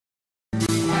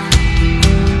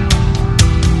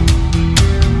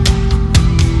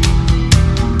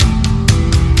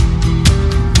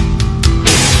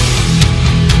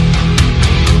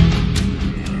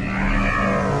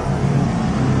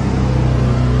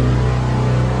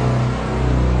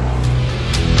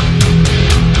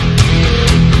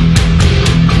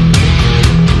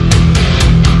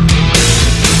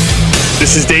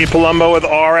This is Dave Palumbo with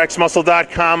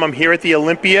RxMuscle.com. I'm here at the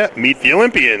Olympia. Meet the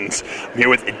Olympians. I'm here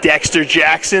with Dexter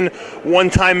Jackson,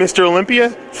 one-time Mr. Olympia,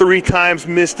 3 times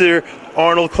Mr.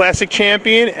 Arnold Classic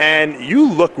champion, and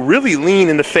you look really lean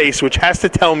in the face, which has to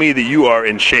tell me that you are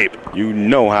in shape. You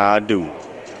know how I do.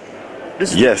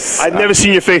 Yes. I've never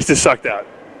seen your face this sucked out.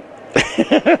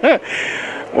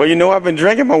 Well, you know, I've been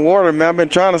drinking my water, man. I've been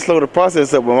trying to slow the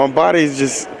process up, but my body's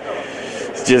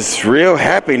just real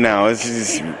happy now. It's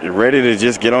just ready to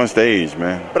just get on stage,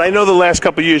 man. But I know the last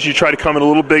couple of years you tried to come in a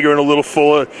little bigger and a little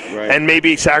fuller, right, and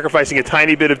maybe sacrificing a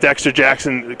tiny bit of Dexter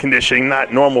Jackson conditioning,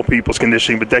 not normal people's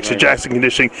conditioning, but Dexter Jackson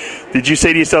conditioning. Did you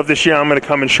say to yourself this year, I'm going to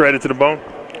come and shred it to the bone?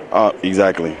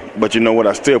 Exactly. But you know what?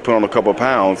 I still put on a couple of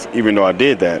pounds, even though I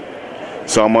did that.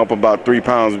 So I'm up about 3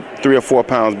 or 4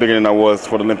 pounds bigger than I was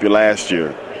for the Olympia last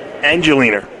year. And you're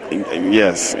leaner.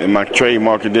 Yes, and my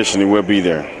trademark conditioning will be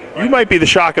there. You might be the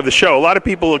shock of the show. A lot of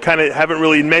people kind of haven't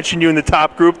really mentioned you in the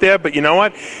top group there, but you know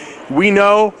what? We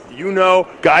know, you know,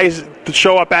 guys that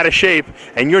show up out of shape,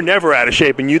 and you're never out of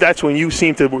shape, and that's when you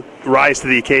seem to rise to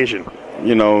the occasion.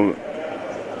 You know,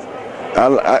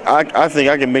 I think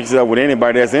I can mix it up with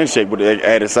anybody that's in shape with the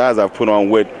added size I've put on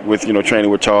with you know,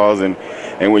 training with Charles and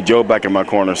with Joe back in my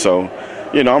corner. So,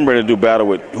 you know, I'm ready to do battle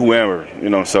with whoever, you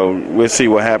know, so we'll see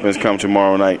what happens come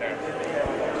tomorrow night.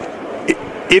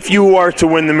 If you were to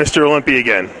win the Mr. Olympia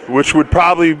again, which would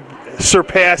probably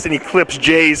surpass and eclipse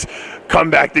Jay's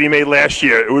comeback that he made last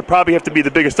year, it would probably have to be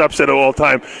the biggest upset of all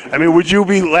time. I mean, would you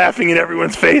be laughing in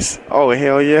everyone's face? Oh,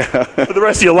 hell yeah. For the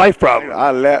rest of your life, probably.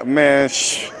 Man,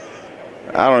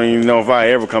 I don't even know if I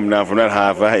ever come down from that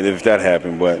high if that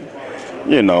happened, but,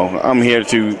 you know, I'm here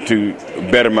to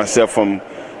better myself from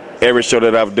every show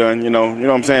that I've done, you know what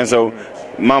I'm saying? So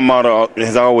my motto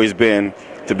has always been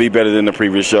to be better than the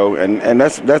previous show, and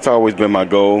that's always been my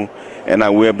goal, and I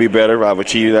will be better. I've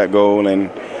achieved that goal, and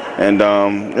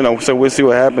you know, so we'll see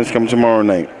what happens come tomorrow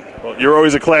night. Well, you're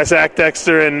always a class act,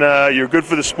 Dexter, and you're good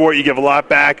for the sport. You give a lot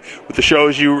back with the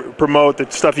shows you promote, the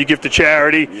stuff you give to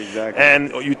charity, exactly,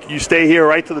 and you stay here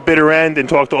right to the bitter end and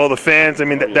talk to all the fans. I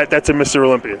mean, that's a Mr.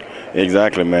 Olympia.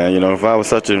 Exactly, man. You know, if I was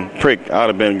such a prick, I'd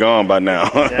have been gone by now.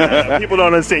 Yeah, people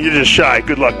don't understand. You're just shy.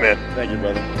 Good luck, man. Thank you,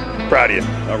 brother. Proud of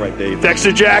you. All right, Dave.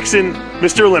 Dexter Jackson,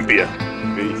 Mr. Olympia.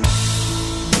 Peace.